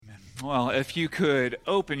Well, if you could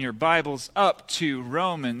open your Bibles up to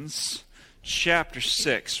Romans chapter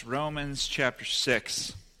 6. Romans chapter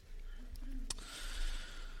 6.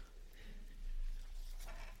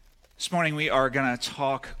 This morning we are going to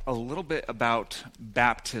talk a little bit about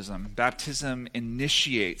baptism. Baptism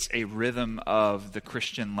initiates a rhythm of the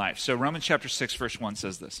Christian life. So Romans chapter 6 verse 1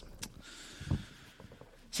 says this. It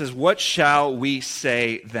says, "What shall we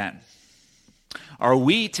say then? Are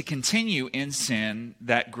we to continue in sin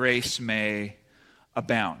that grace may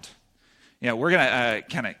abound?" We're going to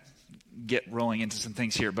kind of get rolling into some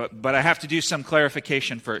things here, but I have to do some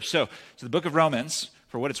clarification first. So the book of Romans,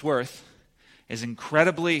 for what it's worth, is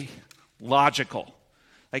incredibly logical.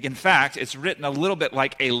 In fact, it's written a little bit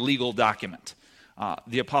like a legal document.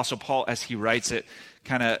 The Apostle Paul, as he writes it,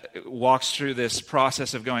 kind of walks through this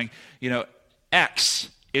process of going, X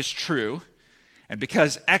is true. And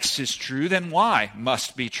because X is true, then Y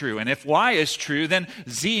must be true. And if Y is true, then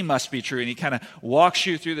Z must be true. And he kind of walks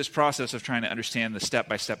you through this process of trying to understand the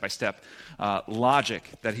step-by-step logic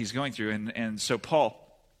that he's going through. And so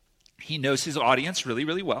Paul, he knows his audience really,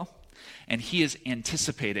 really well. And he is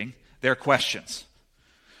anticipating their questions.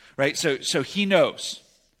 Right? So he knows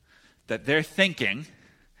that their thinking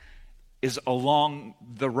is along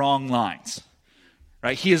the wrong lines.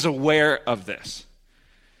 Right? He is aware of this.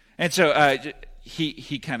 And so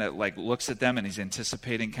he kind of looks at them and he's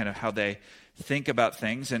anticipating kind of how they think about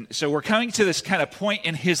things. And so we're coming to this kind of point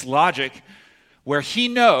in his logic where he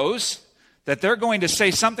knows that they're going to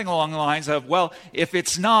say something along the lines of, well, if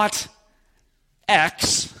it's not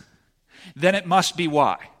X, then it must be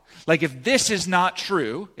Y. If this is not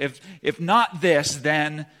true, if not this,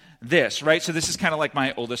 then this, right? So this is kind of like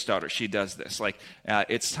my oldest daughter. She does this.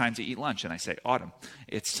 It's time to eat lunch. And I say, Autumn,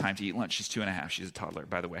 it's time to eat lunch. She's 2.5. She's a toddler,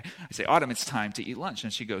 by the way. I say, Autumn, it's time to eat lunch.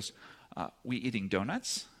 And she goes, we eating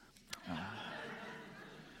donuts?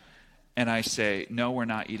 And I say, no, we're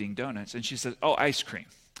not eating donuts. And she says, oh, ice cream.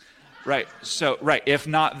 Right. So, if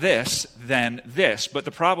not this, then this. But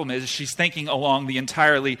the problem is she's thinking along the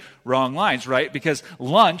entirely wrong lines, right? Because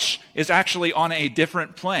lunch is actually on a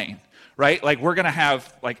different plane. Right? We're going to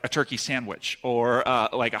have a turkey sandwich or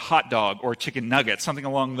a hot dog or chicken nuggets, something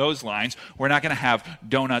along those lines. We're not going to have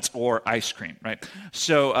donuts or ice cream, right?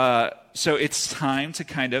 So it's time to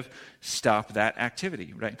kind of stop that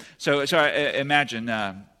activity, right? So I imagine,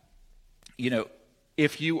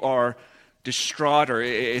 if you are distraught or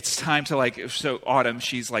it's time to so Autumn,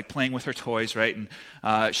 she's playing with her toys, right?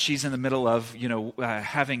 And she's in the middle of,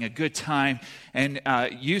 having a good time. And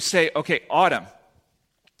you say, okay, Autumn,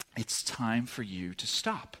 it's time for you to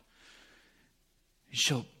stop.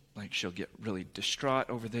 She'll get really distraught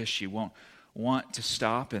over this. She won't want to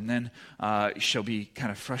stop, and then she'll be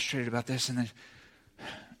kind of frustrated about this. And then,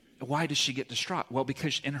 why does she get distraught? Well,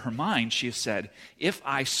 because in her mind she has said, if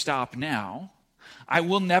I stop now, I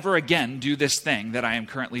will never again do this thing that I am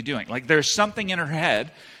currently doing. There's something in her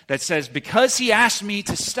head that says, because he asked me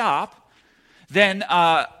to stop, then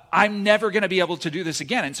I'm never going to be able to do this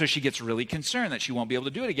again. And so she gets really concerned that she won't be able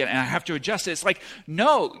to do it again. And I have to adjust it. It's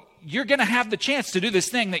no, you're going to have the chance to do this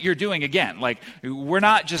thing that you're doing again. We're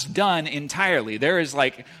not just done entirely. There is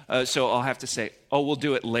so I'll have to say, oh, we'll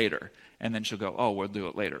do it later. And then she'll go, oh, we'll do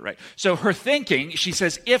it later, right? So her thinking, she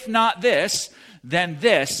says, if not this, then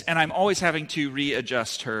this. And I'm always having to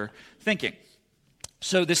readjust her thinking.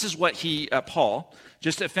 So this is what Paul,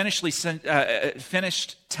 just finished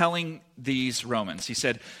telling these Romans. He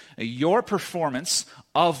said, your performance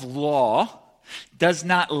of law does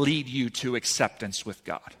not lead you to acceptance with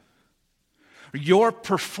God. Your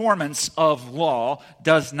performance of law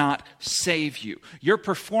does not save you. Your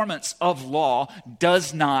performance of law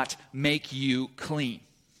does not make you clean.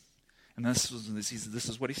 And this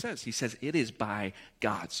is what he says. He says, it is by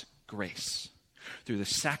God's grace, through the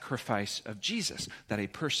sacrifice of Jesus, that a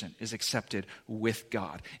person is accepted with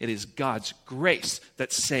God. It is God's grace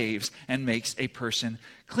that saves and makes a person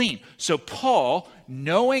clean. So Paul,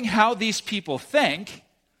 knowing how these people think,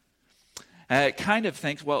 kind of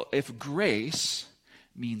thinks, well, if grace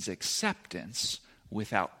means acceptance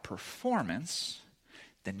without performance,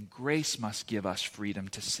 then grace must give us freedom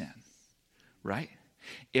to sin, right?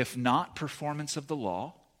 If not performance of the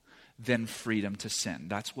law, then freedom to sin.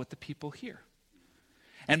 That's what the people hear.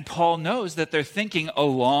 And Paul knows that they're thinking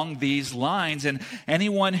along these lines, and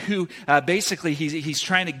anyone who basically he's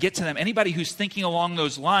trying to get to them, anybody who's thinking along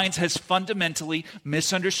those lines has fundamentally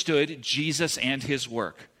misunderstood Jesus and his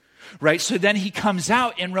work. Right? So then he comes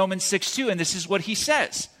out in Romans 6:2, and this is what he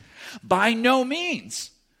says. By no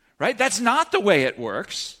means. Right? That's not the way it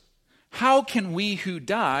works. How can we who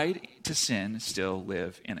died to sin still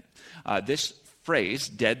live in it? This phrase,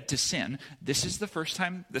 dead to sin, this is the first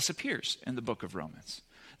time this appears in the book of Romans.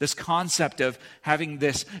 This concept of having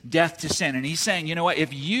this death to sin. And he's saying, you know what,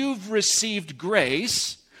 if you've received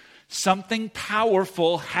grace, something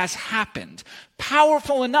powerful has happened.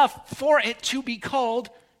 Powerful enough for it to be called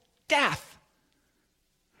death.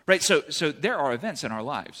 Right? So there are events in our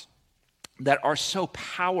lives that are so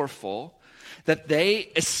powerful that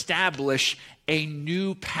they establish a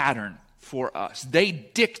new pattern for us. They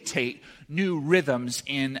dictate new rhythms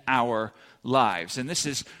in our lives. And this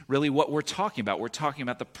is really what we're talking about. We're talking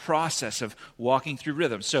about the process of walking through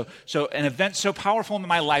rhythms. So an event so powerful in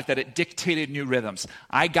my life that it dictated new rhythms.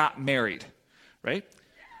 I got married, right?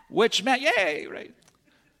 Which meant, yay, right?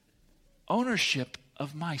 Ownership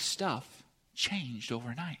of my stuff changed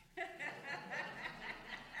overnight.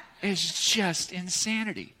 It's just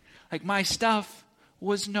insanity. Like, my stuff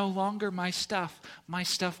was no longer my stuff. My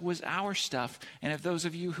stuff was our stuff. And if those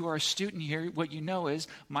of you who are a student here, what you know is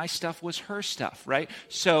my stuff was her stuff, right?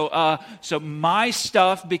 So my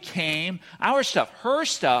stuff became our stuff. Her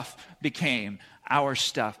stuff became our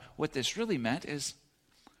stuff. What this really meant is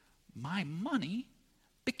my money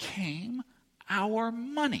became our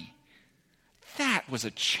money. That was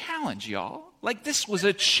a challenge, y'all. Like, this was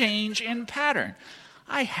a change in pattern.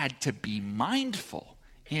 I had to be mindful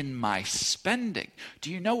in my spending.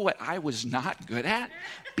 Do you know what I was not good at?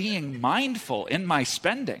 Being mindful in my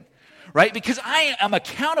spending, right? Because I am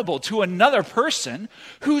accountable to another person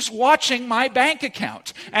who's watching my bank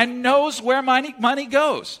account and knows where my money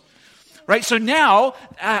goes, right? So now,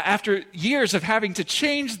 after years of having to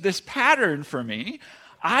change this pattern for me,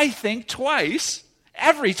 I think twice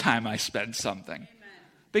every time I spend something.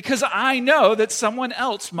 Because I know that someone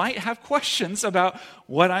else might have questions about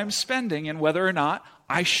what I'm spending and whether or not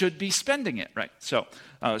I should be spending it, right? So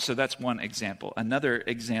that's one example. Another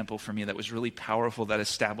example for me that was really powerful that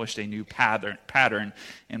established a new pattern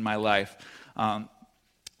in my life.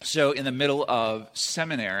 So in the middle of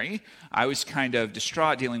seminary, I was kind of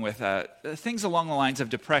distraught, dealing with things along the lines of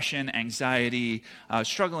depression, anxiety,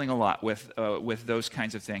 struggling a lot with those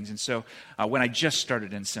kinds of things. And so when I just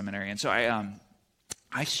started in seminary, and so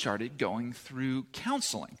I started going through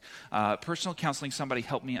counseling, personal counseling. Somebody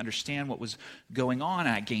helped me understand what was going on.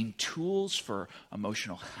 And I gained tools for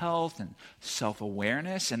emotional health and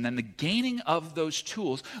self-awareness. And then the gaining of those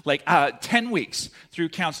tools, like 10 weeks through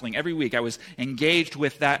counseling, every week I was engaged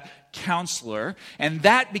with that counselor. And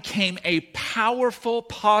that became a powerful,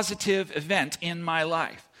 positive event in my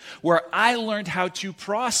life, where I learned how to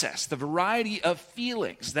process the variety of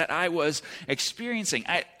feelings that I was experiencing.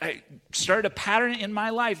 I started a pattern in my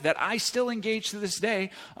life that I still engage to this day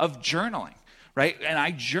of journaling, right? And I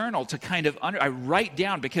journal to kind of, I write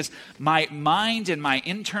down, because my mind and my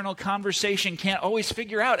internal conversation can't always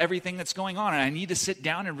figure out everything that's going on, and I need to sit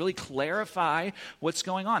down and really clarify what's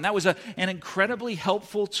going on. That was an incredibly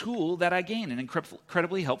helpful tool that I gained, an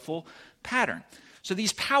incredibly helpful pattern. So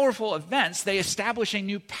these powerful events, they establish a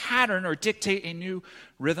new pattern or dictate a new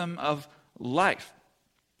rhythm of life.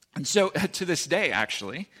 And so to this day,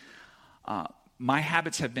 actually, my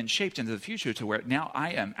habits have been shaped into the future to where now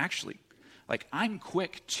I am actually, I'm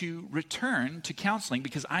quick to return to counseling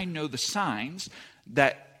because I know the signs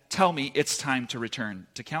that tell me it's time to return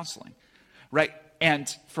to counseling, right? And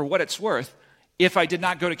for what it's worth, if I did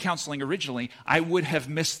not go to counseling originally, I would have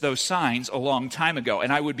missed those signs a long time ago,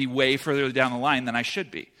 and I would be way further down the line than I should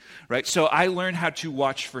be, right? So I learned how to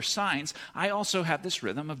watch for signs. I also have this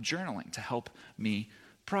rhythm of journaling to help me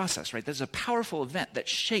process, right? There's a powerful event that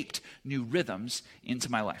shaped new rhythms into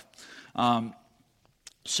my life.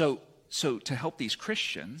 So to help these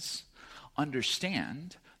Christians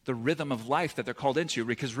understand the rhythm of life that they're called into,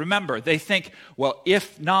 because remember, they think, well,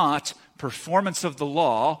 if not performance of the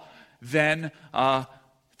law, then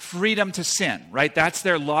freedom to sin, right? That's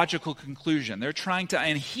their logical conclusion.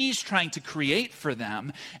 And he's trying to create for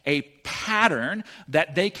them a pattern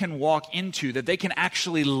that they can walk into, that they can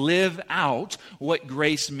actually live out what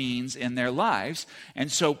grace means in their lives.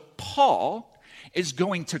 And so Paul is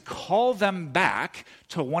going to call them back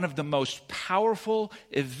to one of the most powerful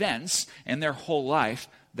events in their whole life,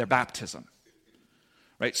 their baptism.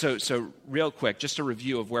 Right, so real quick, just a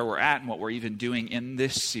review of where we're at and what we're even doing in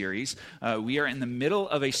this series. We are in the middle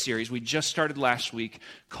of a series we just started last week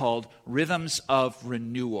called Rhythms of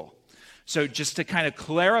Renewal. So just to kind of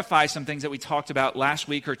clarify some things that we talked about last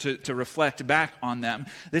week, or to reflect back on them,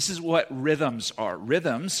 this is what rhythms are.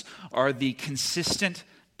 Rhythms are the consistent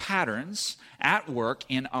patterns at work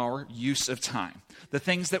in our use of time. The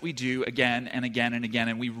things that we do again and again and again,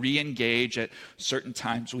 and we re-engage at certain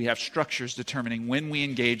times. We have structures determining when we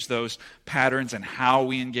engage those patterns and how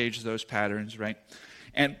we engage those patterns, right?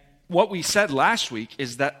 And what we said last week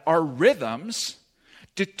is that our rhythms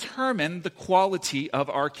determine the quality of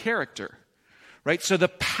our character, right? So the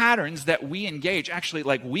patterns that we engage, actually,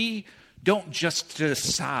 like, we don't just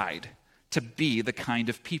decide to be the kind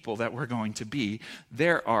of people that we're going to be.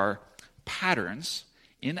 There are patterns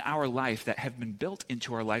in our life that have been built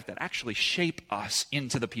into our life that actually shape us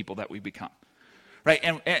into the people that we become, right?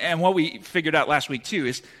 And what we figured out last week too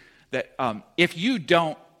is that if you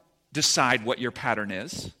don't decide what your pattern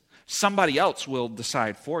is, somebody else will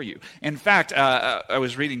decide for you. In fact, I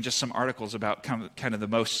was reading just some articles about kind of the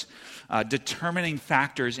most determining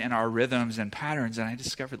factors in our rhythms and patterns, and I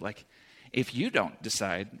discovered, like, if you don't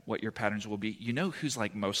decide what your patterns will be, you know who's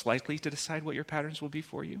like most likely to decide what your patterns will be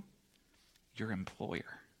for you? Your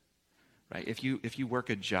employer, right? If you work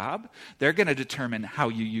a job, they're going to determine how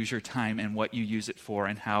you use your time and what you use it for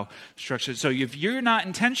and how structured. So if you're not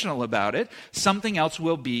intentional about it, something else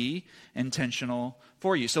will be intentional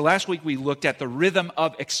for you. So last week we looked at the rhythm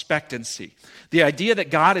of expectancy, the idea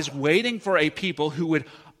that God is waiting for a people who would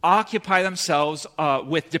occupy themselves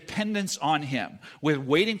with dependence on Him, with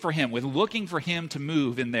waiting for Him, with looking for Him to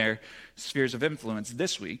move in their spheres of influence.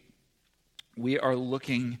 This week, we are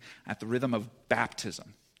looking at the rhythm of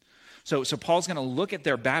baptism. So Paul's going to look at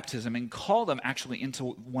their baptism and call them actually into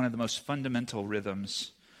one of the most fundamental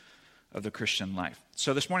rhythms of the Christian life.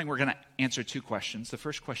 So this morning we're going to answer two questions. The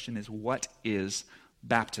first question is, what is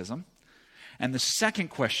baptism? And the second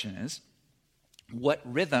question is, what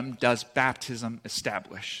rhythm does baptism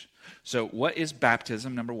establish? So what is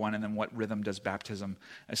baptism, number one, and then what rhythm does baptism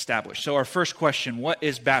establish? So our first question, what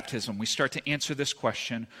is baptism? We start to answer this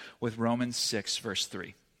question with Romans 6, verse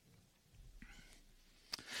 3.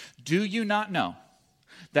 Do you not know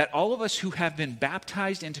that all of us who have been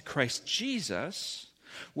baptized into Christ Jesus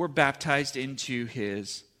were baptized into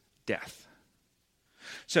His death?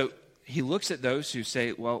 So he looks at those who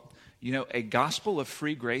say, well, you know, a gospel of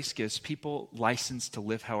free grace gives people license to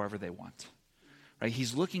live however they want. Right?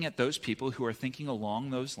 He's looking at those people who are thinking along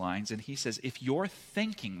those lines, and he says, if you're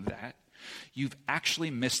thinking that, you've actually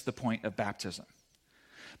missed the point of baptism.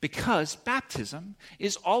 Because baptism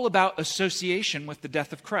is all about association with the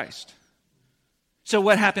death of Christ. So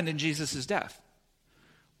what happened in Jesus' death?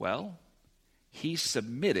 Well, He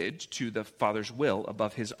submitted to the Father's will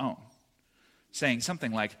above His own, saying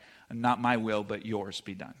something like, not my will, but yours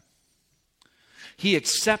be done. He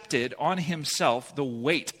accepted on Himself the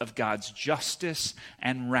weight of God's justice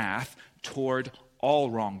and wrath toward all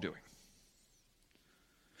wrongdoing.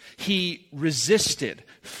 He resisted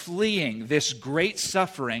fleeing this great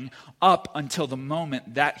suffering up until the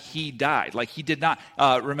moment that He died. Like, He did not,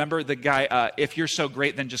 remember the guy, if you're so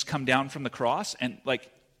great, then just come down from the cross. And like,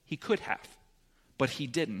 He could have, but He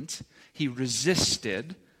didn't. He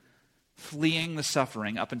resisted fleeing the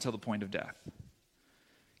suffering up until the point of death.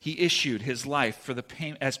 He issued His life for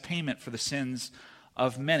as payment for the sins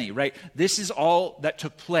of many, right? This is all that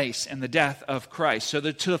took place in the death of Christ. So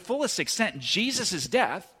to the fullest extent, Jesus'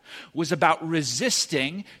 death was about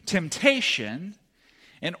resisting temptation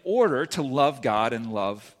in order to love God and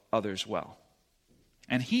love others well.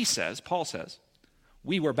 And Paul says,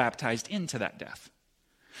 we were baptized into that death.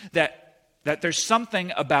 That there's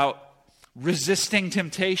something about resisting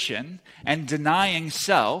temptation and denying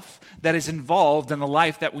self that is involved in the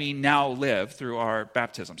life that we now live through our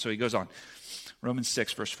baptism. So he goes on. Romans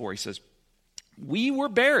 6, verse 4, he says, we were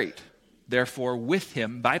buried, therefore, with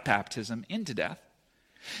Him by baptism into death,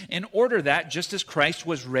 in order that, just as Christ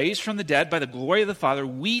was raised from the dead by the glory of the Father,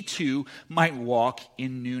 we too might walk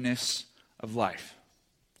in newness of life.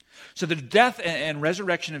 So the death and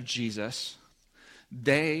resurrection of Jesus,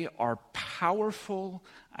 they are powerful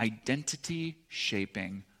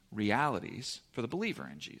identity-shaping realities for the believer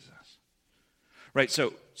in Jesus. Right,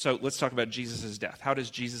 so let's talk about Jesus' death. How does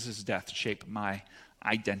Jesus' death shape my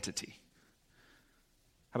identity?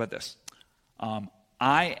 How about this?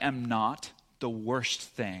 I am not the worst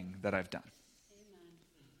thing that I've done.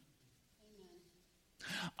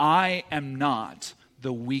 Amen. I am not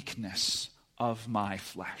the weakness of my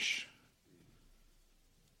flesh.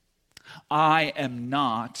 I am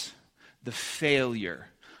not the failure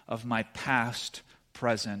of my past,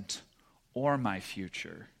 present, or my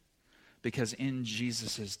future, because in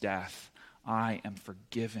Jesus' death, I am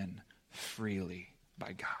forgiven freely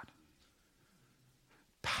by God.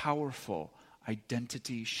 Powerful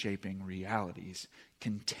identity-shaping realities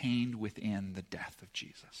contained within the death of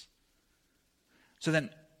Jesus. So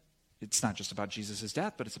then, it's not just about Jesus'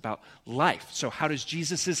 death, but it's about life. So how does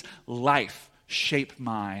Jesus' life shape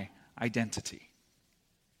my identity?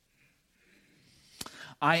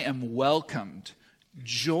 I am welcomed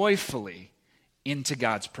joyfully into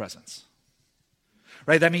God's presence.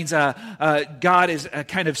 Right? That means God has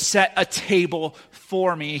kind of set a table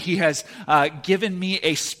for me. He has given me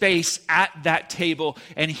a space at that table.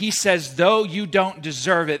 And he says, though you don't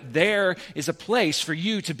deserve it, there is a place for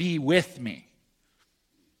you to be with me.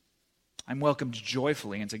 I'm welcomed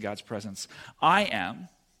joyfully into God's presence. I am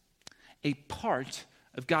a part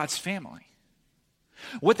of God's family.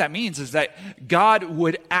 What that means is that God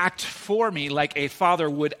would act for me like a father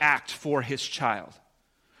would act for his child.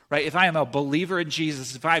 Right? If I am a believer in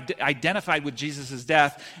Jesus, if I've identified with Jesus'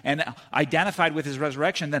 death and identified with his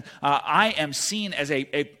resurrection, then I am seen as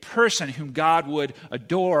a person whom God would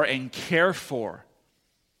adore and care for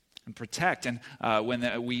and protect. And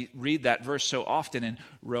when we read that verse so often in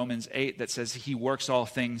Romans 8 that says he works all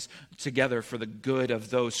things together for the good of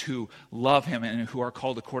those who love him and who are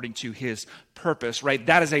called according to his purpose, right?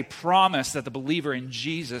 That is a promise that the believer in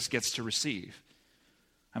Jesus gets to receive.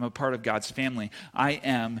 I'm a part of God's family. I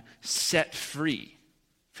am set free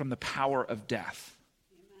from the power of death.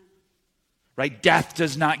 Amen. Right? Death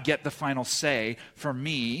does not get the final say for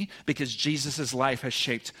me because Jesus' life has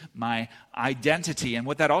shaped my identity. And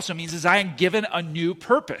what that also means is I am given a new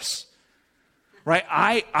purpose. Right?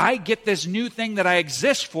 I get this new thing that I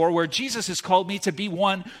exist for where Jesus has called me to be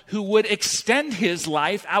one who would extend his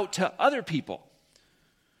life out to other people.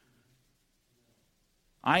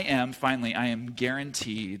 I am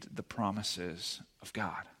guaranteed the promises of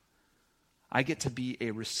God. I get to be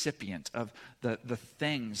a recipient of the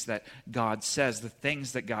things that God says, the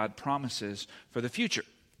things that God promises for the future.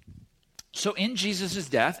 So in Jesus'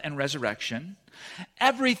 death and resurrection,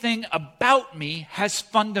 everything about me has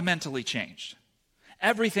fundamentally changed.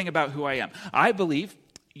 Everything about who I am. I believe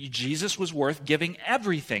Jesus was worth giving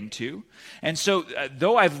everything to. And so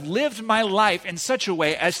though I've lived my life in such a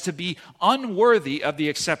way as to be unworthy of the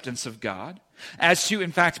acceptance of God, as to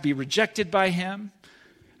in fact be rejected by him,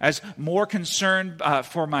 as more concerned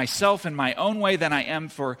for myself and my own way than I am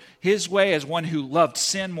for his way, as one who loved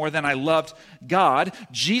sin more than I loved God,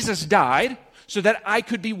 Jesus died so that I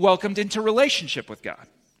could be welcomed into relationship with God.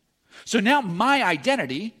 So now my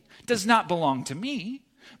identity does not belong to me,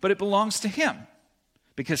 but it belongs to him.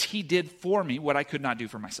 Because he did for me what I could not do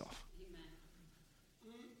for myself. Amen.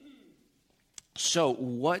 So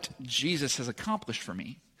what Jesus has accomplished for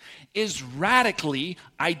me is radically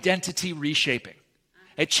identity reshaping.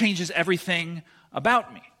 It changes everything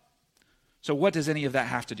about me. So what does any of that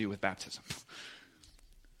have to do with baptism?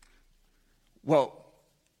 Well,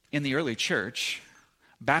 in the early church,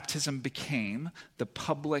 baptism became the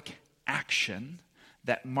public action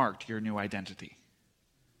that marked your new identity.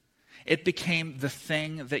 It became the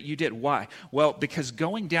thing that you did. Why? Well, because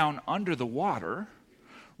going down under the water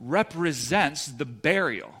represents the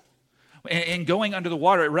burial. And going under the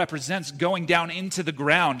water, it represents going down into the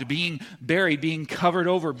ground, being buried, being covered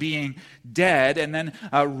over, being dead, and then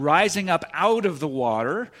rising up out of the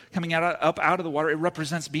water, coming up out of the water, it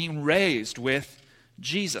represents being raised with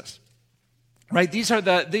Jesus. Right? These are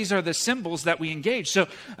the symbols that we engage. So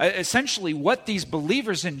essentially what these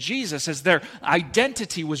believers in Jesus, as their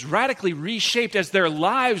identity was radically reshaped, as their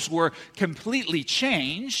lives were completely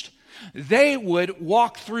changed, they would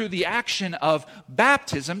walk through the action of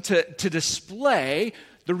baptism to display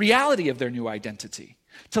the reality of their new identity,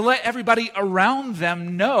 to let everybody around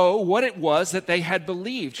them know what it was that they had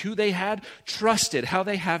believed, who they had trusted, how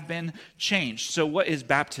they have been changed. So what is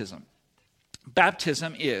baptism?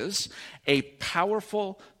 Baptism is a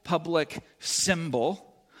powerful public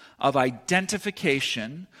symbol of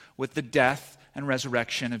identification with the death and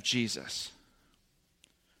resurrection of Jesus.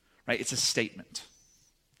 Right? It's a statement.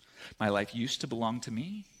 My life used to belong to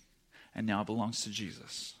me, and now it belongs to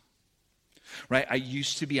Jesus. Right? I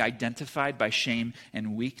used to be identified by shame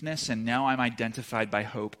and weakness, and now I'm identified by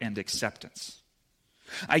hope and acceptance.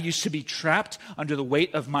 I used to be trapped under the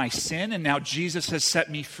weight of my sin, and now Jesus has set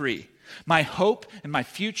me free. My hope and my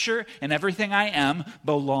future and everything I am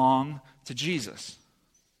belong to Jesus.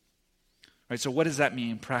 Right, so what does that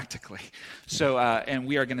mean practically? So, and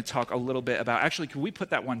we are going to talk a little bit about, actually, can we put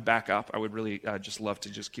that one back up? I would really just love to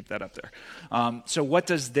just keep that up there. So what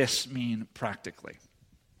does this mean practically?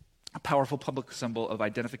 A powerful public symbol of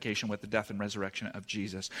identification with the death and resurrection of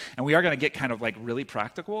Jesus. And we are going to get kind of like really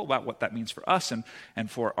practical about what that means for us and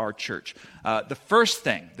for our church. The first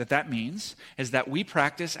thing that means is that we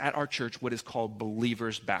practice at our church what is called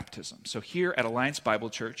believer's baptism. So here at Alliance Bible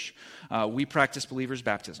Church, we practice believer's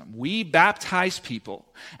baptism. We baptize people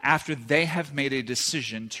after they have made a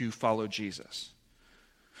decision to follow Jesus.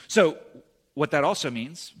 So what that also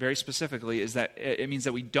means, very specifically, is that it means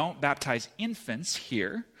that we don't baptize infants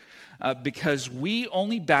here, because we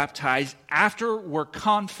only baptize after we're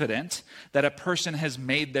confident that a person has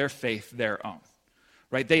made their faith their own.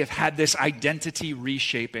 right? They have had this identity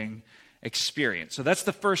reshaping experience. So that's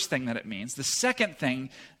the first thing that it means. The second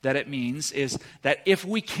thing that it means is that if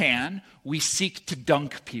we can, we seek to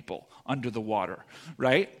dunk people under the water,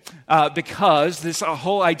 right? Because this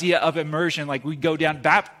whole idea of immersion, like we go down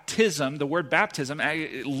baptism, the word baptism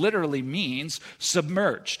it literally means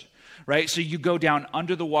submerged, right? So you go down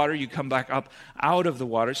under the water, you come back up out of the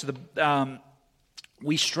water. So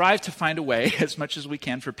we strive to find a way, as much as we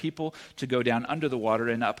can, for people to go down under the water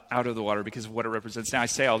and up out of the water because of what it represents. Now, I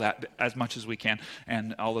say all that as much as we can,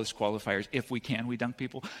 and all those qualifiers. If we can, we dunk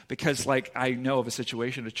people. Because, like, I know of a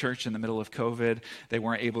situation, a church in the middle of COVID, they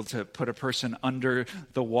weren't able to put a person under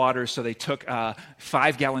the water, so they took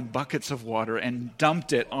 5-gallon buckets of water and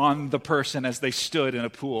dumped it on the person as they stood in a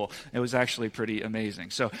pool. It was actually pretty amazing.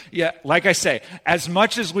 So, yeah, like I say, as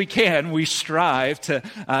much as we can, we strive to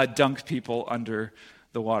dunk people under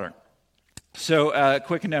the water. So,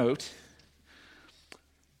 quick note.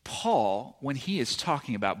 Paul, when he is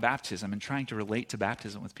talking about baptism and trying to relate to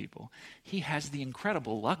baptism with people, he has the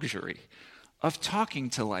incredible luxury of talking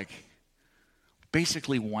to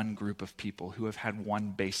basically one group of people who have had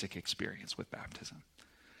one basic experience with baptism.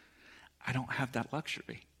 I don't have that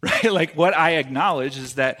luxury, right? Like, what I acknowledge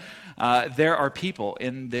is that there are people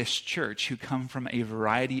in this church who come from a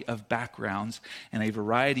variety of backgrounds and a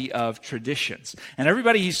variety of traditions. And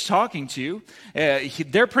everybody he's talking to,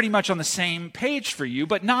 they're pretty much on the same page for you,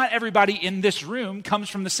 but not everybody in this room comes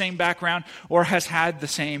from the same background or has had the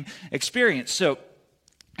same experience. So,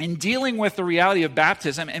 in dealing with the reality of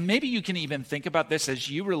baptism, and maybe you can even think about this as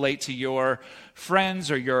you relate to your friends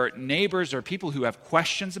or your neighbors or people who have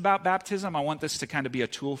questions about baptism, I want this to kind of be a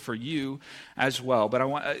tool for you as well.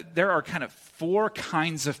 But there are kind of 4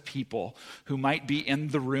 kinds of people who might be in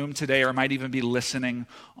the room today or might even be listening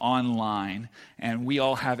online, and we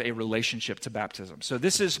all have a relationship to baptism. So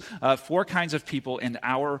this is 4 kinds of people in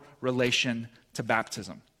our relation to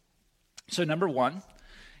baptism. So number 1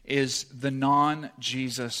 is the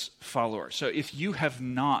non-Jesus follower. So if you have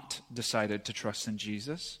not decided to trust in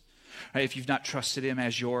Jesus, right, if you've not trusted him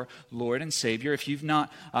as your Lord and Savior, if you've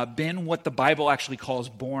not been what the Bible actually calls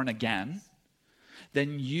born again,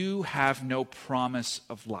 then you have no promise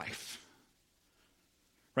of life.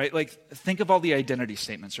 Right? Like, think of all the identity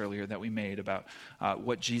statements earlier that we made about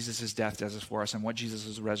what Jesus' death does for us and what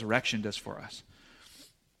Jesus' resurrection does for us.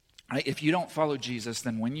 Right? If you don't follow Jesus,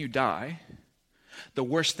 then when you die, the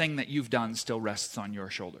worst thing that you've done still rests on your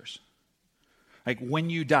shoulders. Like, when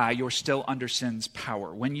you die, you're still under sin's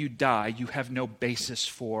power. When you die, you have no basis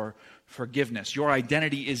for forgiveness. Your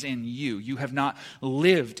identity is in you. You have not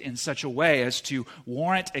lived in such a way as to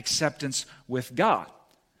warrant acceptance with God.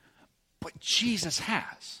 But Jesus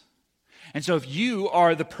has. And so if you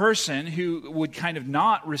are the person who would kind of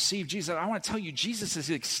not receive Jesus, I want to tell you, Jesus is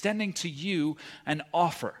extending to you an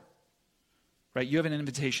offer. Right, you have an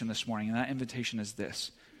invitation this morning, and that invitation is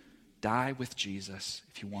this: die with Jesus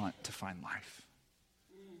if you want to find life.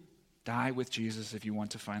 Die with Jesus if you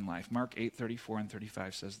want to find life. Mark 8:34 and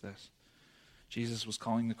 35 says this. Jesus was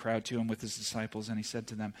calling the crowd to him with his disciples, and he said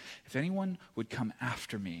to them, "If anyone would come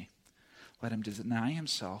after me, let him deny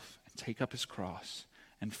himself and take up his cross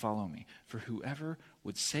and follow me. For whoever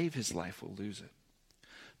would save his life will lose it.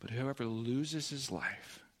 But whoever loses his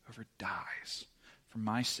life, whoever dies for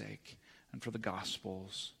my sake and for the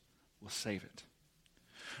gospel's, will save it."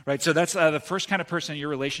 Right, so that's the first kind of person in your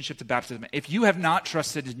relationship to baptism. If you have not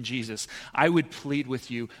trusted in Jesus, I would plead with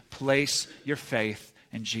you, place your faith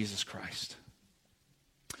in Jesus Christ.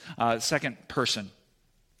 Second person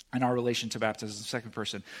in our relation to baptism, second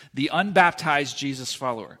person, the unbaptized Jesus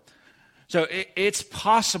follower. So it's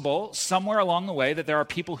possible somewhere along the way that there are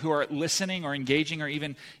people who are listening or engaging or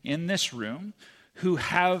even in this room who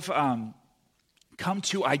have come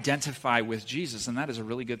to identify with Jesus, and that is a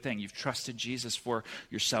really good thing. You've trusted Jesus for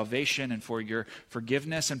your salvation and for your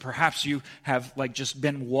forgiveness, and perhaps you have just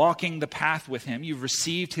been walking the path with him. You've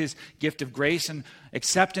received his gift of grace and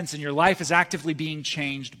acceptance, and your life is actively being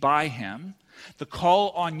changed by him. The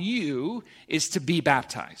call on you is to be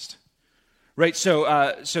baptized. Right,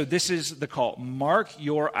 so this is the call. Mark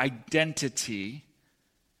your identity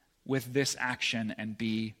with this action and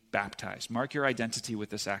be baptized. Mark your identity with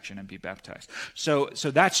this action and be baptized. So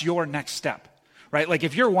that's your next step, right? Like,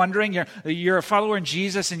 if you're wondering, you're a follower in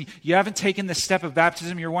Jesus and you haven't taken the step of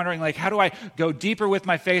baptism, you're wondering, how do I go deeper with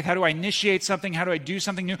my faith? How do I initiate something? How do I do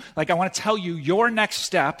something new? I want to tell you, your next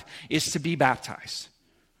step is to be baptized,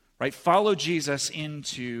 right? Follow Jesus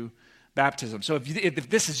into baptism. So if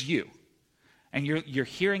this is you, and you're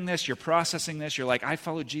hearing this, you're processing this, you're like, I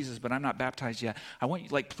follow Jesus, but I'm not baptized yet. I want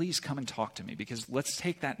you, please come and talk to me, because let's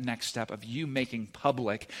take that next step of you making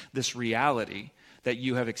public this reality that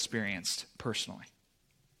you have experienced personally.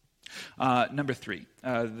 Number 3,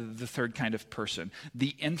 the third kind of person,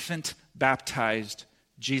 the infant baptized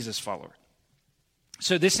Jesus follower.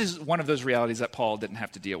 So this is one of those realities that Paul didn't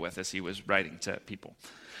have to deal with as he was writing to people.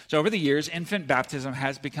 So over the years, infant baptism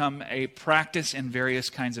has become a practice in various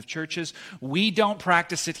kinds of churches. We don't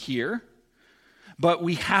practice it here, but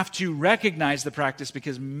we have to recognize the practice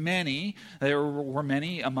because there were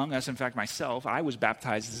many among us, in fact myself, I was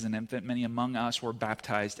baptized as an infant. Many among us were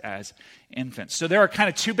baptized as infants. So there are kind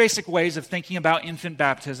of 2 basic ways of thinking about infant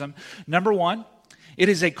baptism. Number 1, it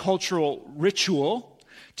is a cultural ritual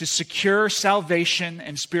to secure salvation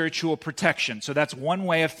and spiritual protection. So that's one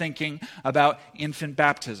way of thinking about infant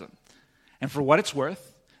baptism. And for what it's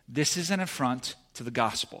worth, this is an affront to the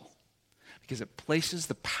gospel because it places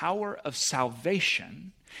the power of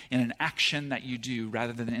salvation in an action that you do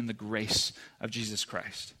rather than in the grace of Jesus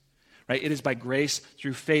Christ. Right? It is by grace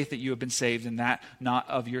through faith that you have been saved, and that not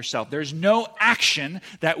of yourself. There's no action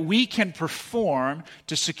that we can perform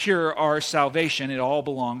to secure our salvation. It all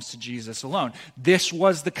belongs to Jesus alone. This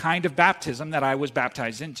was the kind of baptism that I was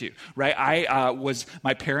baptized into. Right?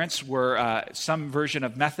 My parents were some version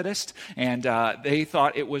of Methodist, and they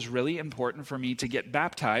thought it was really important for me to get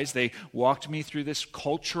baptized. They walked me through this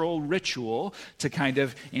cultural ritual to kind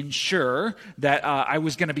of ensure that I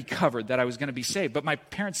was going to be covered, that I was going to be saved. But my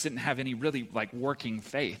parents didn't have any really working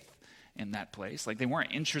faith in that place. They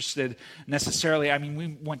weren't interested necessarily. I mean,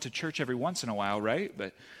 we went to church every once in a while, right?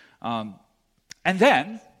 But and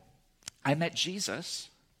then I met Jesus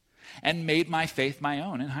and made my faith my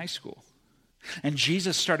own in high school. And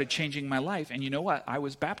Jesus started changing my life. And you know what? I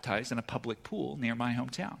was baptized in a public pool near my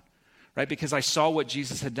hometown, right? Because I saw what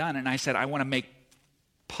Jesus had done, and I said, I want to make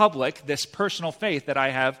public this personal faith that I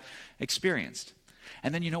have experienced.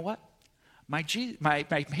 And then you know what? My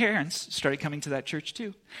parents started coming to that church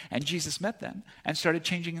too. And Jesus met them and started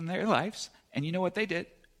changing in their lives. And you know what they did?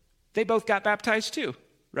 They both got baptized too,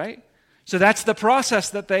 right? So that's the process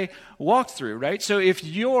that they walked through, right? So if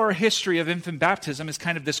your history of infant baptism is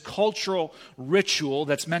kind of this cultural ritual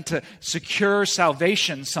that's meant to secure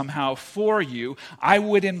salvation somehow for you, I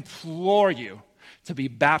would implore you to be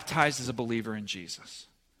baptized as a believer in Jesus,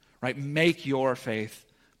 right? Make your faith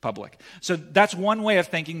public. So that's one way of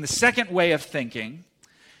thinking. The second way of thinking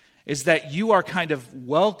is that you are kind of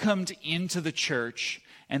welcomed into the church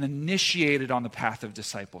and initiated on the path of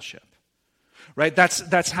discipleship. Right?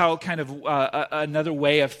 That's how kind of another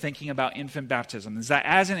way of thinking about infant baptism is that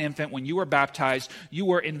as an infant, when you were baptized, you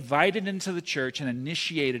were invited into the church and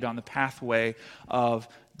initiated on the pathway of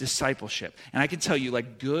discipleship. And I can tell you,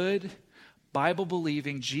 good,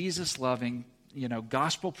 Bible-believing, Jesus-loving,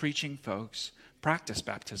 gospel-preaching folks practice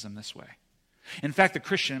baptism this way. In fact, the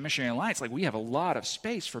Christian and Missionary Alliance, we have a lot of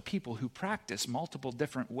space for people who practice multiple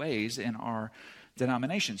different ways in our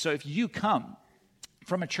denomination. So if you come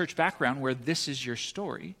from a church background where this is your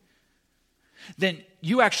story, then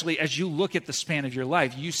you actually, as you look at the span of your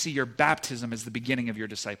life, you see your baptism as the beginning of your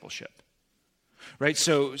discipleship. Right?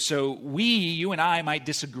 So you and I might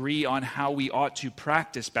disagree on how we ought to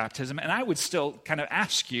practice baptism, and I would still kind of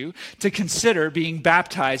ask you to consider being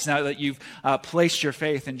baptized now that you've placed your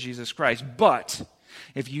faith in Jesus Christ. But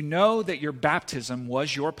if you know that your baptism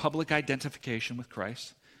was your public identification with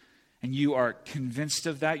Christ, and you are convinced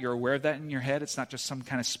of that, you're aware of that in your head, it's not just some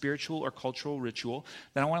kind of spiritual or cultural ritual,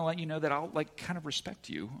 then I want to let you know that I'll kind of respect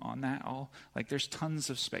you on that. There's tons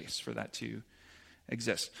of space for that to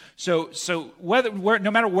exist. So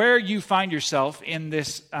no matter where you find yourself in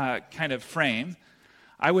this kind of frame,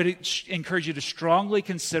 I would encourage you to strongly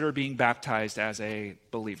consider being baptized as a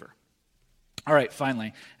believer. All right,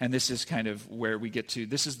 finally, and this is kind of where we get to,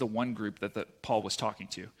 this is the one group that Paul was talking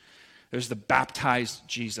to. There's the baptized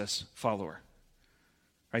Jesus follower.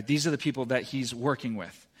 Right? These are the people that he's working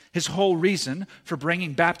with. His whole reason for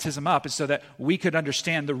bringing baptism up is so that we could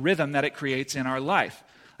understand the rhythm that it creates in our life.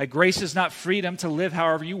 Grace is not freedom to live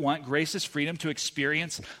however you want. Grace is freedom to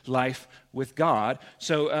experience life with God.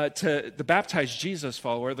 So to the baptized Jesus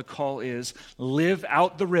follower, the call is live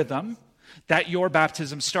out the rhythm that your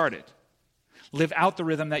baptism started. Live out the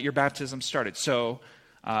rhythm that your baptism started. So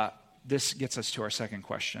this gets us to our second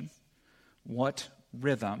question. What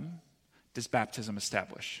rhythm does baptism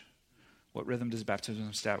establish? What rhythm does baptism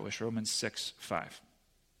establish? Romans 6:5.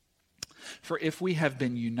 For if we have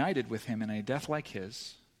been united with him in a death like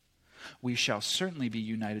his, we shall certainly be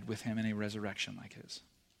united with him in a resurrection like his.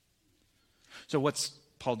 So what's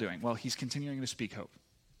Paul doing? Well, he's continuing to speak hope.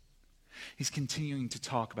 He's continuing to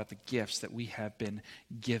talk about the gifts that we have been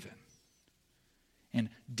given. In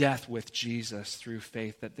death with Jesus through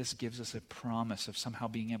faith, that this gives us a promise of somehow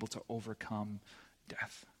being able to overcome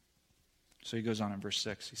death. So he goes on in verse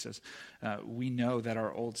 6. He says, we know that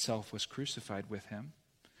our old self was crucified with him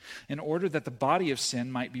in order that the body of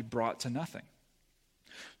sin might be brought to nothing,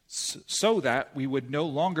 so that we would no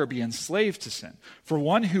longer be enslaved to sin. For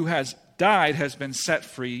one who has died has been set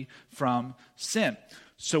free from sin.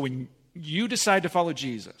 So when you decide to follow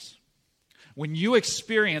Jesus, when you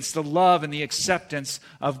experience the love and the acceptance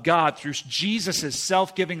of God through Jesus'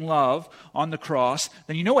 self-giving love on the cross,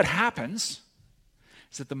 then you know what happens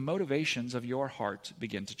is that the motivations of your heart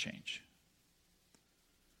begin to change.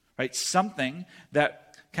 Right? Something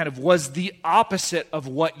that kind of was the opposite of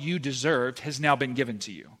what you deserved has now been given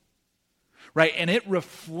to you. Right? And it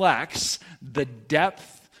reflects the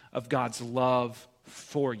depth of God's love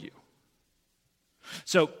for you.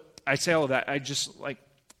 So I say all of that,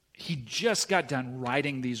 he just got done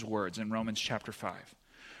writing these words in Romans chapter 5.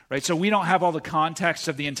 Right? So we don't have all the context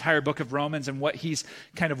of the entire book of Romans and what he's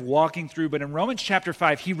kind of walking through, but in Romans chapter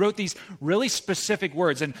 5, he wrote these really specific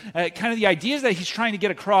words. And kind of the ideas that he's trying to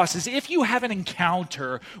get across is if you have an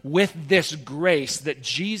encounter with this grace that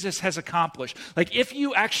Jesus has accomplished, like if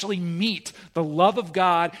you actually meet the love of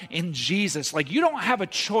God in Jesus, like you don't have a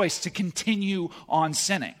choice to continue on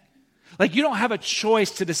sinning. Like you don't have a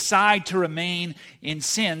choice to decide to remain in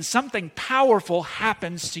sin. Something powerful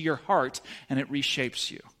happens to your heart and it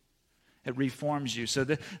reshapes you. It reforms you. So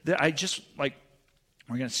we're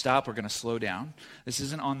going to stop. We're going to slow down. This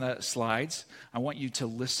isn't on the slides. I want you to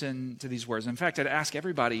listen to these words. In fact, I'd ask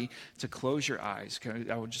everybody to close your eyes.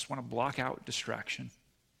 I would just want to block out distraction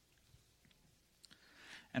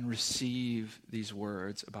and receive these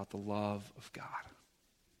words about the love of God.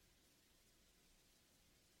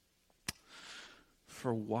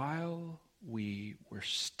 For while we were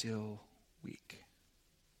still weak,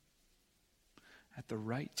 at the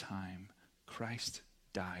right time, Christ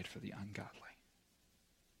died for the ungodly.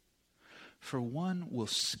 For one will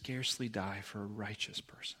scarcely die for a righteous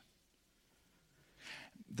person,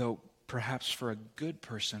 though perhaps for a good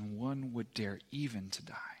person one would dare even to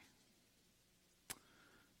die.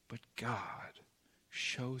 But God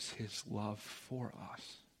shows his love for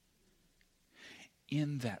us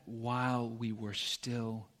in that while we were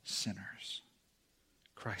still sinners,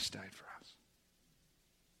 Christ died for us.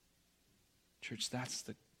 Church, that's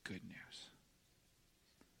the good news.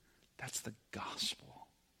 That's the gospel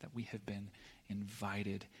that we have been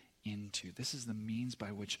invited into. This is the means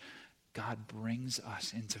by which God brings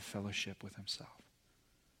us into fellowship with himself.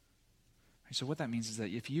 So what that means is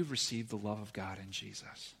that if you've received the love of God in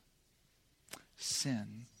Jesus,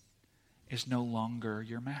 sin is no longer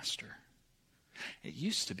your master. It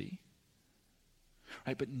used to be,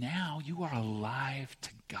 right? But now you are alive to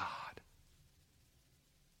God.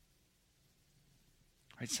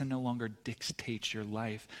 Right? Sin no longer dictates your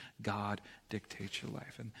life. God dictates your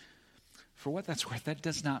life. And for what that's worth, that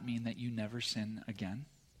does not mean that you never sin again.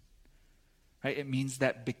 Right? It means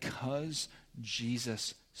that because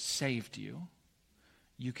Jesus saved you,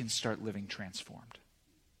 you can start living transformed.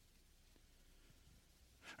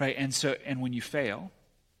 Right? And when you fail,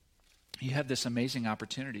 you have this amazing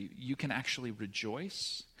opportunity. You can actually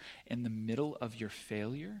rejoice in the middle of your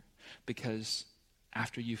failure because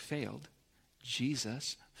after you failed,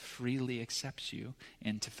 Jesus freely accepts you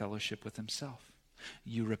into fellowship with himself.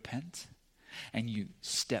 You repent and you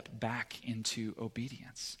step back into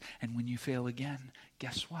obedience. And when you fail again,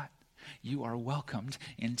 guess what? You are welcomed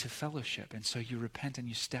into fellowship. And so you repent and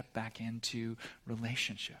you step back into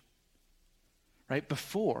relationship. Right?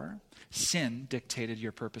 Before, sin dictated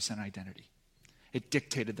your purpose and identity. It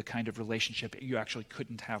dictated the kind of relationship you actually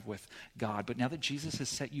couldn't have with God. But now that Jesus has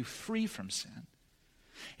set you free from sin,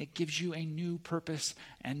 it gives you a new purpose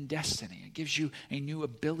and destiny. It gives you a new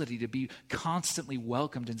ability to be constantly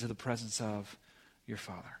welcomed into the presence of your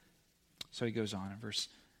Father. So he goes on in verse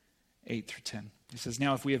 8 through 10. He says,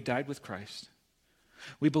 now if we have died with Christ,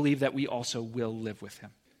 we believe that we also will live with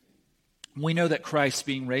him. We know that Christ,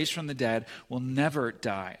 being raised from the dead, will never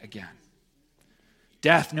die again.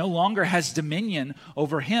 Death no longer has dominion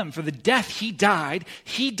over him. For the death he died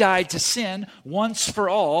to sin once for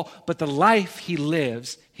all, but the life he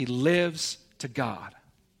lives to God.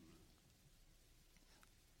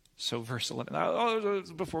 So verse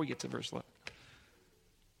 11, before we get to verse 11.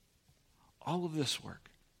 All of this work,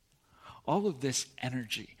 all of this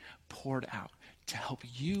energy poured out to help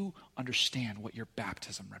you understand what your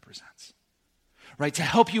baptism represents. Right, to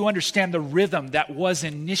help you understand the rhythm that was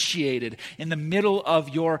initiated in the middle of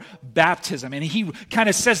your baptism. And he kind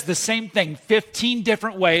of says the same thing 15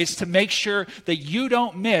 different ways to make sure that you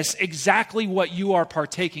don't miss exactly what you are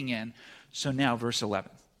partaking in. So now, verse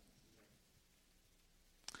 11.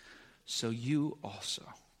 So you also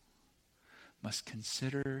must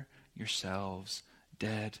consider yourselves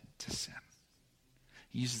dead to sin.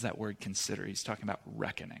 He uses that word consider. He's talking about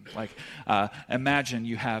reckoning. Like, imagine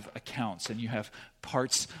you have accounts and you have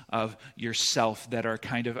parts of yourself that are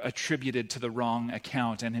kind of attributed to the wrong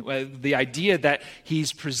account. And the idea that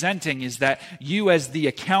he's presenting is that you as the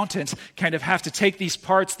accountant kind of have to take these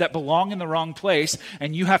parts that belong in the wrong place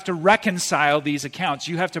and you have to reconcile these accounts.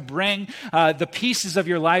 You have to bring the pieces of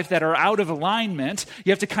your life that are out of alignment.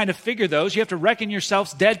 You have to kind of figure those. You have to reckon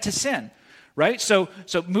yourselves dead to sin. Right? So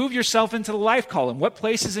move yourself into the life column. What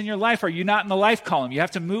places in your life are you not in the life column? You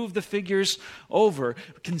have to move the figures over.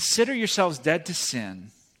 Consider yourselves dead to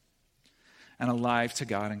sin and alive to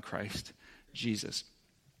God in Christ Jesus.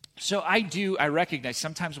 So I recognize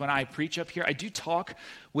sometimes when I preach up here, I do talk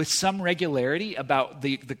with some regularity about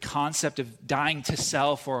the concept of dying to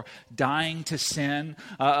self or dying to sin,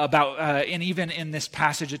 and even in this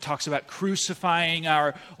passage it talks about crucifying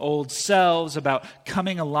our old selves, about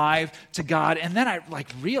coming alive to God. And then I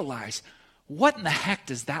realize, what in the heck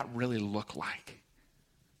does that really look like?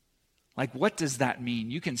 Like, what does that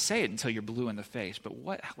mean? You can say it until you're blue in the face,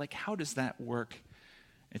 but how does that work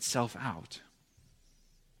itself out?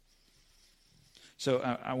 So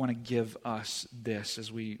I want to give us this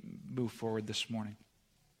as we move forward this morning.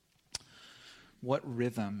 What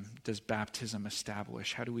rhythm does baptism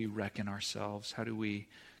establish? How do we reckon ourselves? How do we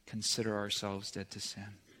consider ourselves dead to sin?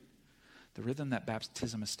 The rhythm that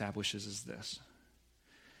baptism establishes is this.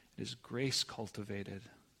 It is grace-cultivated,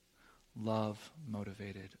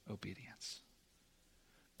 love-motivated obedience.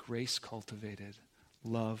 Grace-cultivated,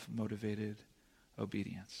 love-motivated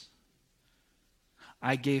obedience.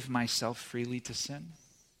 I gave myself freely to sin,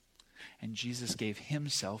 and Jesus gave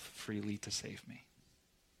himself freely to save me.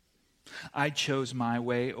 I chose my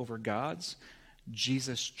way over God's.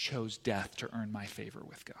 Jesus chose death to earn my favor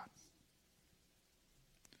with God.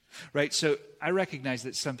 Right? So I recognize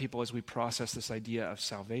that some people, as we process this idea of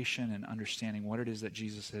salvation and understanding what it is that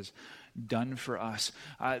Jesus has done for us,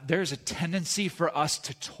 there's a tendency for us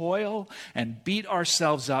to toil and beat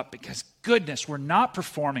ourselves up because, goodness, we're not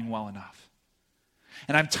performing well enough.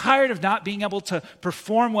 And I'm tired of not being able to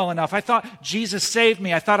perform well enough. I thought Jesus saved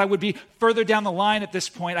me. I thought I would be further down the line at this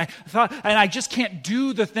point. And I just can't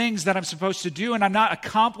do the things that I'm supposed to do, and I'm not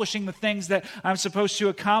accomplishing the things that I'm supposed to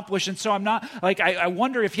accomplish. And so I'm not, I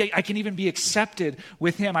wonder if I can even be accepted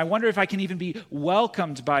with him. I wonder if I can even be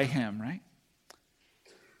welcomed by him, right?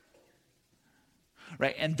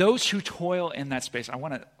 Right, and those who toil in that space, I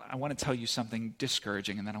want to tell you something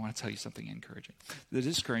discouraging, and then I want to tell you something encouraging. The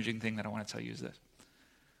discouraging thing that I want to tell you is this.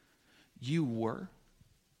 You were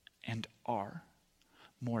and are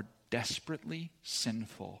more desperately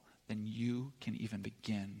sinful than you can even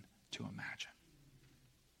begin to imagine.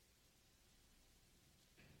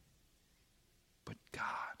 But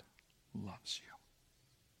God loves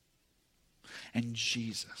you. And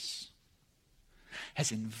Jesus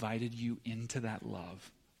has invited you into that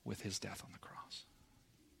love with his death on the cross.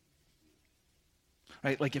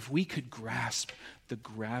 Right? Like, if we could grasp the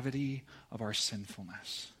gravity of our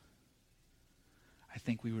sinfulness, I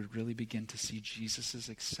think we would really begin to see Jesus'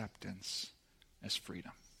 acceptance as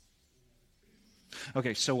freedom.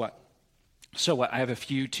 Okay, so what? I have a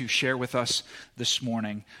few to share with us this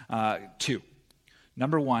morning. Two.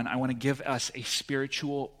 Number one, I want to give us a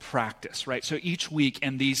spiritual practice, right? So each week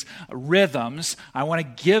in these rhythms, I want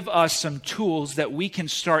to give us some tools that we can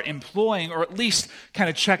start employing, or at least kind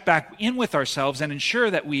of check back in with ourselves and ensure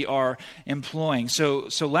that we are employing. So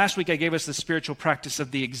last week I gave us the spiritual practice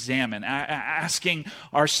of the examine, asking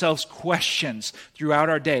ourselves questions throughout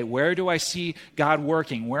our day. Where do I see God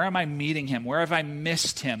working? Where am I meeting him? Where have I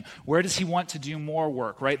missed him? Where does he want to do more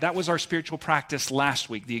work, right? That was our spiritual practice last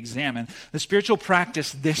week, the examine. The spiritual practice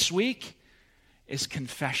this week is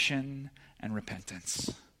confession and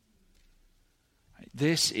repentance.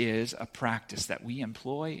 This is a practice that we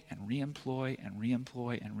employ and re-employ and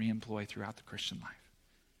re-employ and re-employ throughout the Christian life.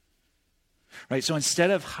 Right? So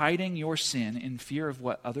instead of hiding your sin in fear of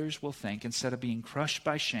what others will think, instead of being crushed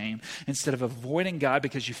by shame, instead of avoiding God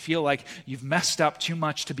because you feel like you've messed up too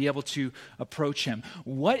much to be able to approach him,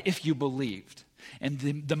 what if you believed? And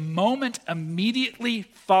the moment immediately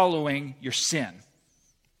following your sin,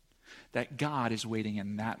 that God is waiting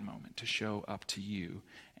in that moment to show up to you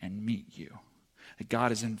and meet you. That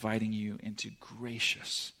God is inviting you into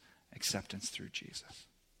gracious acceptance through Jesus.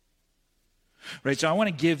 Right, so I want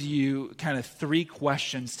to give you kind of 3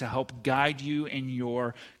 questions to help guide you in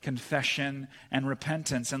your confession and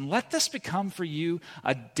repentance. And let this become for you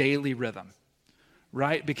a daily rhythm.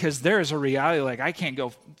 Right? Because there is a reality, like I can't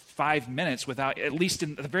go 5 minutes without, at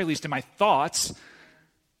the very least in my thoughts,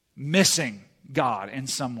 missing God in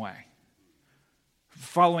some way.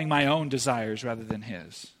 following my own desires rather than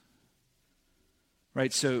his.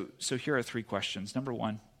 Right? So here are 3 questions. Number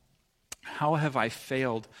 1, how have I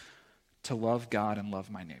failed to love God and love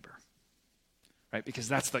my neighbor? Right? Because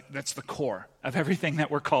that's the core of everything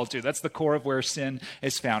that we're called to. That's the core of where sin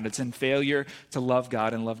is found. It's in failure to love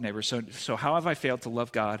God and love neighbor. So how have I failed to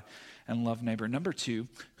love God and love neighbor? Number 2,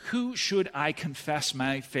 who should I confess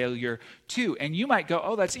my failure to? And you might go,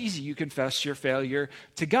 oh, that's easy. You confess your failure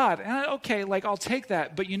to God. Okay, I'll take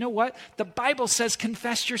that. But you know what? The Bible says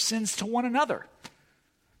confess your sins to one another.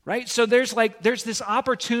 Right? So there's this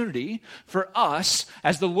opportunity for us,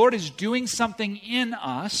 as the Lord is doing something in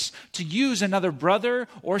us, to use another brother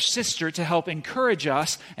or sister to help encourage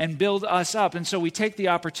us and build us up. And so we take the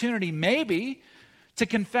opportunity maybe to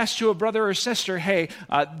confess to a brother or sister, hey,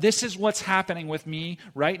 this is what's happening with me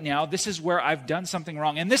right now. This is where I've done something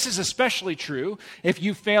wrong. And this is especially true if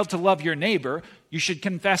you failed to love your neighbor. You should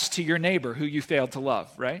confess to your neighbor who you failed to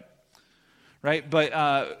love, right? Right?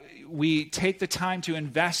 But we take the time to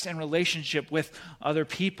invest in relationship with other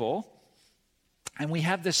people, and we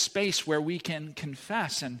have this space where we can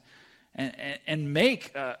confess and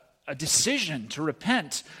make a decision to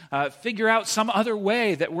repent, figure out some other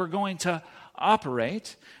way that we're going to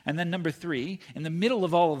operate. And then number 3, in the middle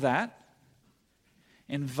of all of that,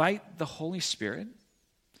 invite the Holy Spirit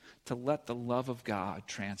to let the love of God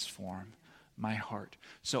transform my heart.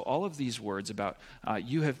 So all of these words about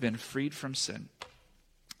you have been freed from sin,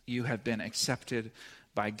 you have been accepted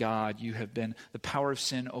by God, the power of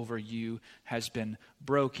sin over you has been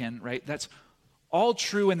broken, right? That's all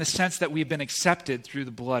true in the sense that we've been accepted through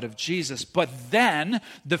the blood of Jesus. But then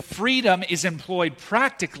the freedom is employed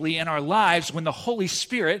practically in our lives when the Holy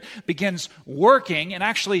Spirit begins working and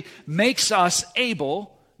actually makes us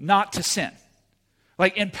able not to sin.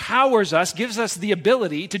 Empowers us, gives us the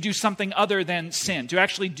ability to do something other than sin, to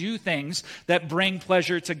actually do things that bring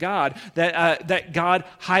pleasure to God, that God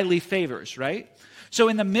highly favors, right? So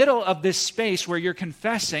in the middle of this space where you're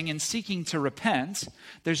confessing and seeking to repent,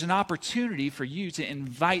 there's an opportunity for you to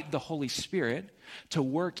invite the Holy Spirit to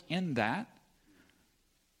work in that,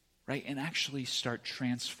 right? And actually start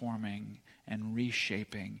transforming and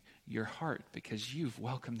reshaping your heart because you've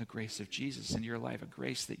welcomed the grace of Jesus in your life, a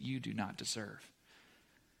grace that you do not deserve.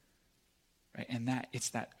 Right? And it's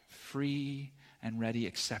that free and ready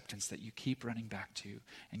acceptance that you keep running back to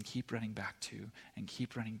and keep running back to and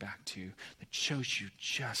keep running back to that shows you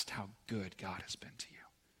just how good God has been to you.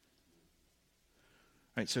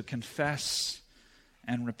 Right? So confess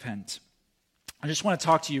and repent. I just want to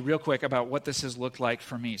talk to you real quick about what this has looked like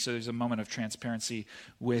for me. So there's a moment of transparency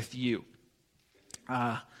with you.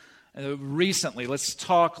 Recently, let's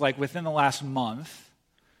talk within the last month,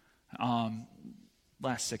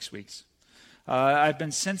 last 6 weeks. I've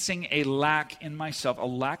been sensing a lack in myself, a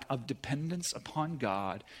lack of dependence upon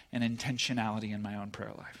God and intentionality in my own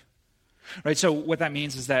prayer life. Right, so what that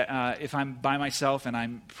means is that if I'm by myself and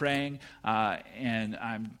I'm praying and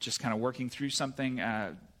I'm just kind of working through something,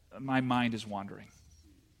 my mind is wandering.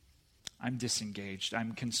 I'm disengaged.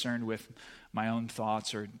 I'm concerned with my own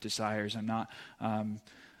thoughts or desires. I'm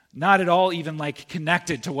not at all even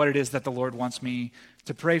connected to what it is that the Lord wants me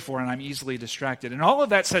to pray for, and I'm easily distracted. And all of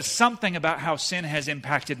that says something about how sin has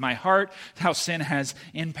impacted my heart, how sin has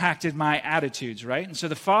impacted my attitudes, right? And so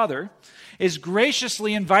the Father is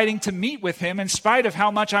graciously inviting to meet with him in spite of how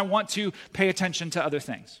much I want to pay attention to other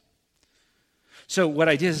things. So what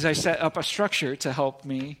I did is I set up a structure to help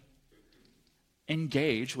me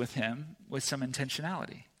engage with him with some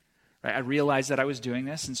intentionality. Right? I realized that I was doing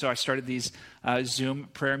this, and so I started these Zoom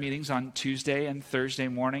prayer meetings on Tuesday and Thursday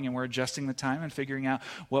morning, and we're adjusting the time and figuring out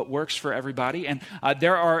what works for everybody. And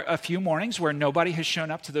there are a few mornings where nobody has shown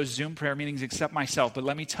up to those Zoom prayer meetings except myself. But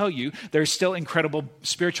let me tell you, there's still incredible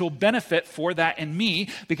spiritual benefit for that in me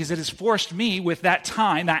because it has forced me with that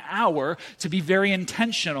time, that hour, to be very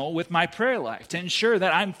intentional with my prayer life, to ensure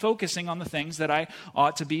that I'm focusing on the things that I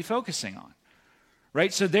ought to be focusing on.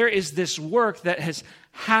 Right? So there is this work that has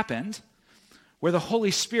happened where the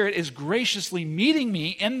Holy Spirit is graciously meeting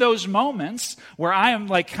me in those moments where I am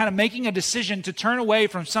kind of making a decision to turn away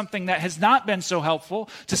from something that has not been so helpful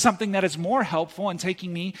to something that is more helpful and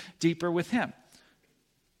taking me deeper with him.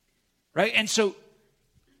 Right? And so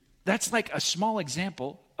that's a small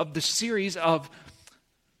example of the series of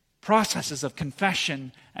processes of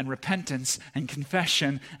confession and repentance and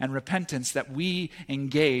confession and repentance that we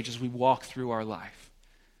engage as we walk through our life.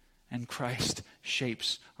 And Christ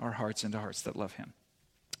shapes our hearts into hearts that love him.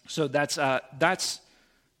 So that's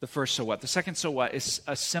the first so what. The second so what is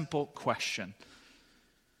a simple question.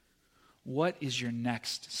 What is your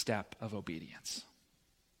next step of obedience?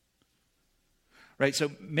 Right?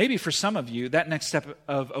 So maybe for some of you, that next step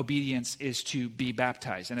of obedience is to be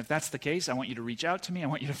baptized. And if that's the case, I want you to reach out to me. I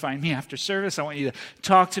want you to find me after service. I want you to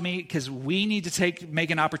talk to me because we need to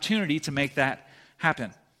make an opportunity to make that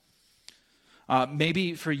happen.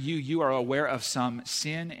 Maybe for you, you are aware of some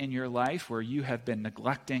sin in your life where you have been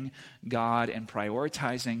neglecting God and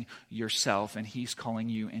prioritizing yourself, and he's calling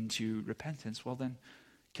you into repentance. Well, then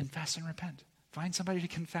confess and repent. Find somebody to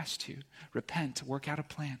confess to. Repent. Work out a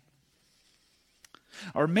plan.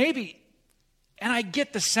 Or maybe, and I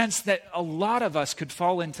get the sense that a lot of us could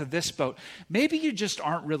fall into this boat, maybe you just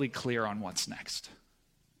aren't really clear on what's next.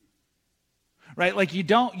 Right? Like you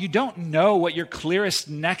don't know what your clearest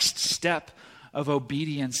next step of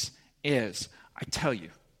obedience is. I tell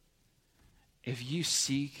you, if you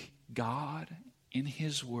seek God in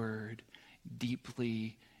his word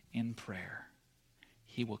deeply in prayer,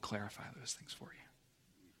 he will clarify those things for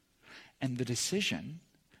you. And the decision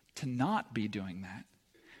to not be doing that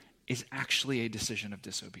is actually a decision of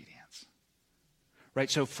disobedience. Right?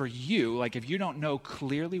 So for you, like if you don't know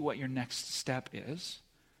clearly what your next step is,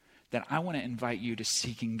 then I want to invite you to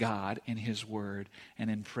seeking God in his word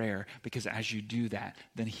and in prayer, because as you do that,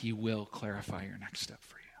 then he will clarify your next step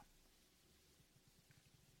for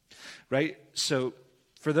you. Right? So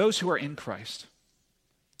for those who are in Christ,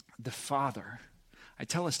 the Father, I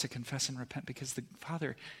tell us to confess and repent because the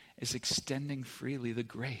Father is extending freely the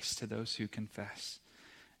grace to those who confess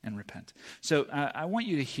and repent. So I want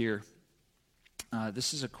you to hear,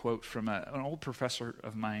 this is a quote from an old professor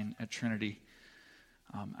of mine at Trinity,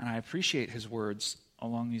 and I appreciate his words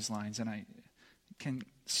along these lines, and I can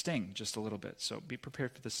sting just a little bit, so be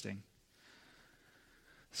prepared for the sting.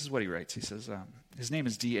 This is what he writes. He says, his name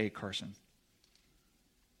is D.A. Carson.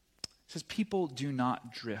 He says, people do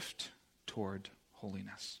not drift toward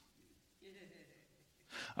holiness.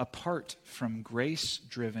 Apart from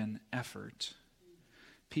grace-driven effort,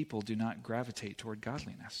 people do not gravitate toward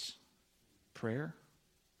godliness, prayer,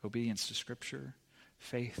 obedience to Scripture,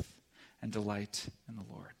 faith, and delight in the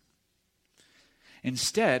Lord.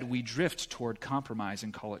 Instead, we drift toward compromise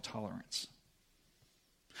and call it tolerance.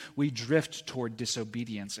 We drift toward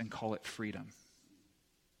disobedience and call it freedom.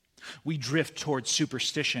 We drift toward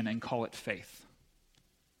superstition and call it faith.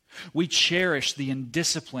 We cherish the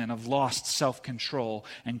indiscipline of lost self-control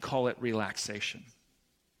and call it relaxation.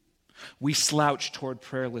 We slouch toward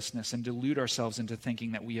prayerlessness and delude ourselves into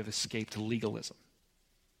thinking that we have escaped legalism.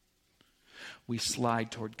 We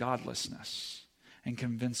slide toward godlessness and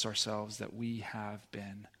convince ourselves that we have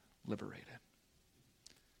been liberated.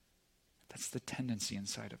 That's the tendency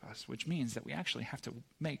inside of us, which means that we actually have to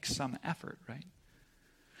make some effort, right?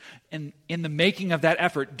 And in the making of that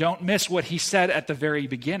effort, don't miss what he said at the very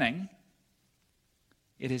beginning.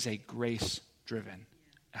 It is a grace-driven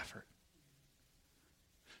effort.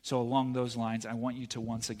 So along those lines, I want you to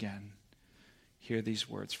once again hear these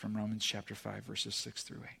words from Romans chapter 5, verses 6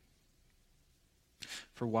 through 8.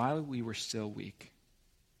 For while we were still weak,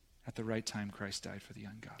 at the right time Christ died for the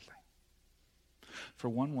ungodly. For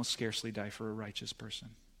one will scarcely die for a righteous person,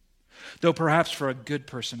 though perhaps for a good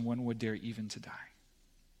person one would dare even to die.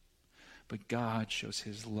 But God shows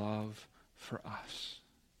his love for us,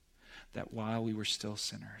 that while we were still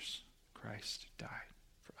sinners, Christ died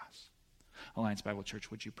for us. Alliance Bible Church,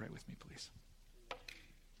 would you pray with me, please?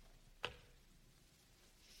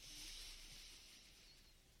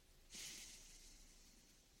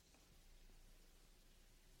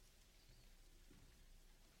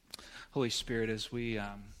 Holy Spirit, as we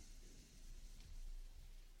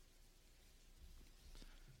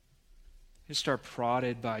just are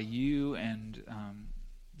prodded by you and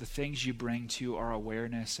the things you bring to our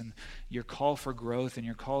awareness and your call for growth and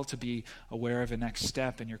your call to be aware of a next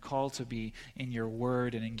step and your call to be in your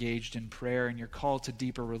word and engaged in prayer and your call to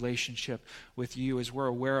deeper relationship with you, as we're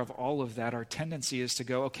aware of all of that, our tendency is to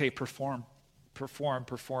go, okay, perform.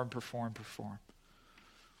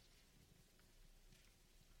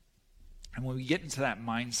 And when we get into that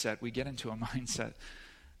mindset, we get into a mindset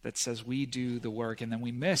that says we do the work, and then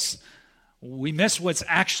we miss what's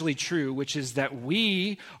actually true, which is that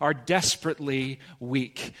we are desperately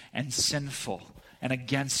weak and sinful and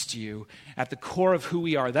against you at the core of who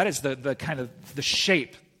we are. That is the kind of the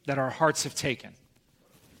shape that our hearts have taken.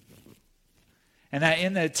 And that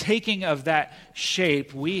in the taking of that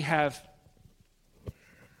shape, we have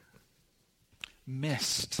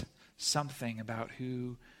missed something about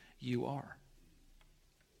who you are.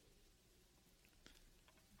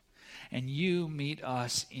 And you meet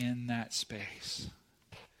us in that space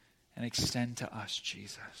and extend to us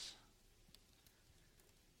Jesus.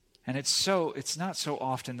 And it's not so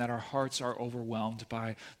often that our hearts are overwhelmed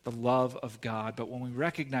by the love of God, but when we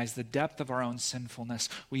recognize the depth of our own sinfulness,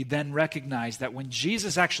 we then recognize that when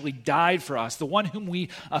Jesus actually died for us, the one whom we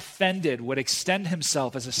offended would extend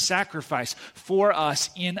himself as a sacrifice for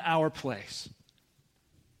us in our place.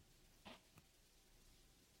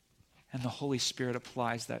 And the Holy Spirit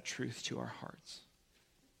applies that truth to our hearts.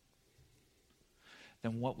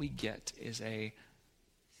 Then what we get is a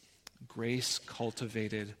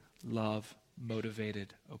grace-cultivated,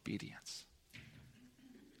 love-motivated obedience.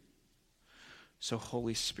 So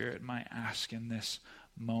Holy Spirit, my ask in this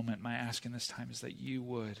moment, my ask in this time is that you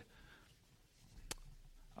would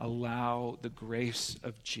allow the grace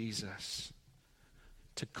of Jesus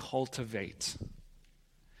to cultivate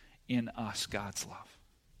in us God's love.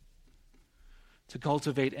 To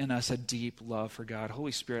cultivate in us a deep love for God.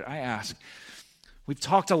 Holy Spirit, I ask, we've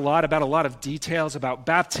talked a lot about a lot of details about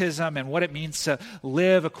baptism and what it means to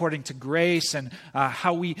live according to grace and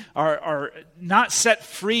how we are not set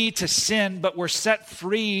free to sin, but we're set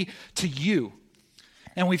free to you.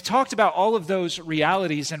 And we've talked about all of those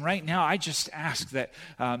realities, and right now I just ask that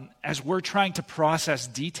as we're trying to process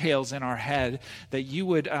details in our head, that you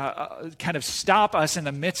would kind of stop us in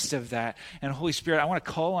the midst of that. And Holy Spirit, I want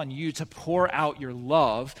to call on you to pour out your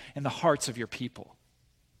love in the hearts of your people.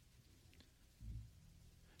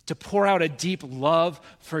 To pour out a deep love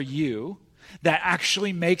for you that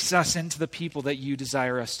actually makes us into the people that you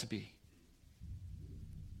desire us to be.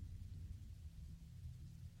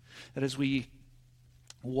 That as we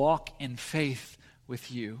walk in faith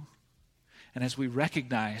with you, and as we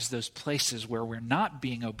recognize those places where we're not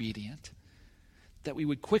being obedient, that we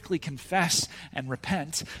would quickly confess and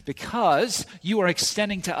repent because you are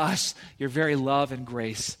extending to us your very love and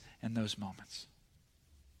grace in those moments.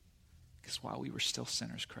 Because while we were still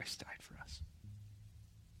sinners, Christ died for us.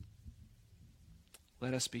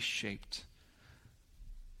 Let us be shaped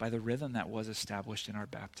by the rhythm that was established in our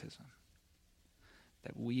baptism,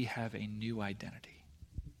 that we have a new identity.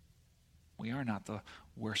 We are not the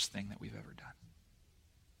worst thing that we've ever done,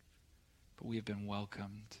 but we have been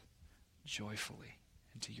welcomed joyfully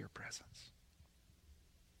into your presence.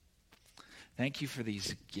 Thank you for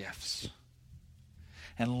these gifts.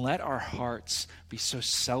 And let our hearts be so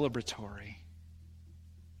celebratory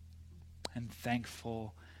and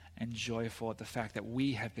thankful and joyful at the fact that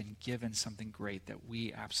we have been given something great that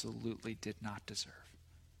we absolutely did not deserve.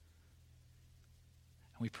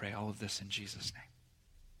 And we pray all of this in Jesus' name.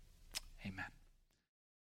 Amen.